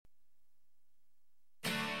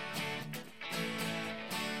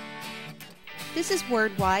This is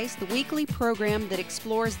WordWise, the weekly program that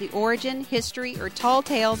explores the origin, history, or tall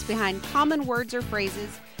tales behind common words or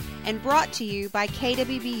phrases, and brought to you by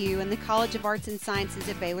KWBU and the College of Arts and Sciences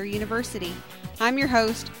at Baylor University. I'm your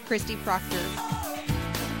host, Christy Proctor.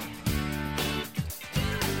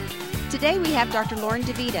 Today we have Dr. Lauren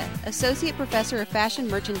DeVita, Associate Professor of Fashion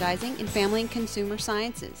Merchandising and Family and Consumer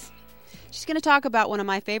Sciences. She's going to talk about one of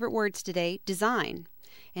my favorite words today, design.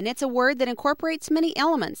 And it's a word that incorporates many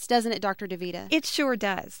elements, doesn't it, Dr. DeVita? It sure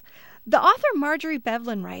does. The author Marjorie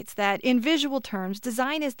Bevlin writes that in visual terms,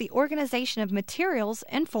 design is the organization of materials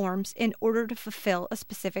and forms in order to fulfill a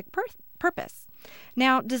specific purpose.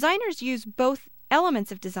 Now, designers use both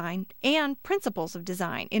elements of design and principles of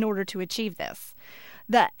design in order to achieve this.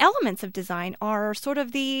 The elements of design are sort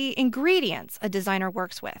of the ingredients a designer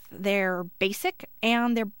works with. They're basic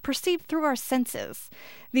and they're perceived through our senses.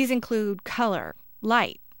 These include color,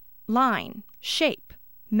 light, line, shape,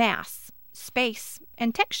 mass, space,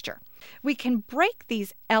 and texture. We can break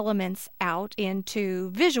these elements out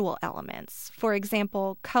into visual elements. For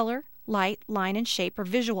example, color, light, line, and shape are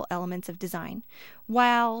visual elements of design,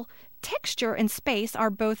 while texture and space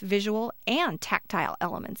are both visual and tactile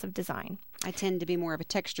elements of design. I tend to be more of a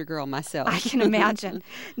texture girl myself. I can imagine.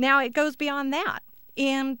 Now it goes beyond that.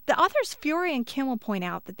 And the authors Fiore and Kimmel point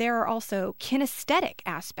out that there are also kinesthetic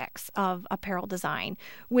aspects of apparel design,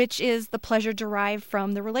 which is the pleasure derived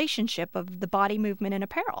from the relationship of the body movement in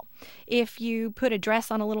apparel. If you put a dress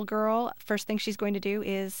on a little girl, first thing she's going to do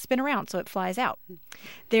is spin around so it flies out.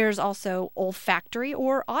 There's also olfactory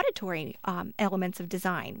or auditory elements of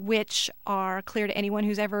design, which are clear to anyone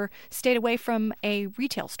who's ever stayed away from a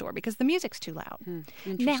retail store because the music's too loud.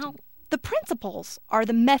 Now, the principles are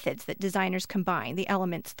the methods that designers combine the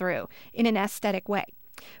elements through in an aesthetic way.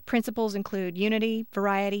 Principles include unity,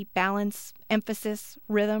 variety, balance, emphasis,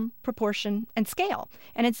 rhythm, proportion, and scale.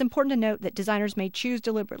 And it's important to note that designers may choose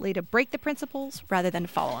deliberately to break the principles rather than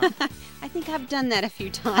follow them. I think I've done that a few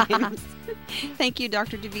times. Thank you,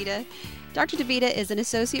 Dr. DeVita. Dr. DeVita is an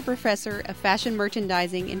Associate Professor of Fashion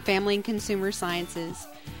Merchandising and Family and Consumer Sciences.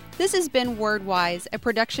 This has been WordWise, a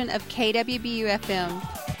production of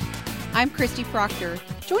KWBU-FM. I'm Christy Proctor.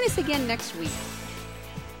 Join us again next week.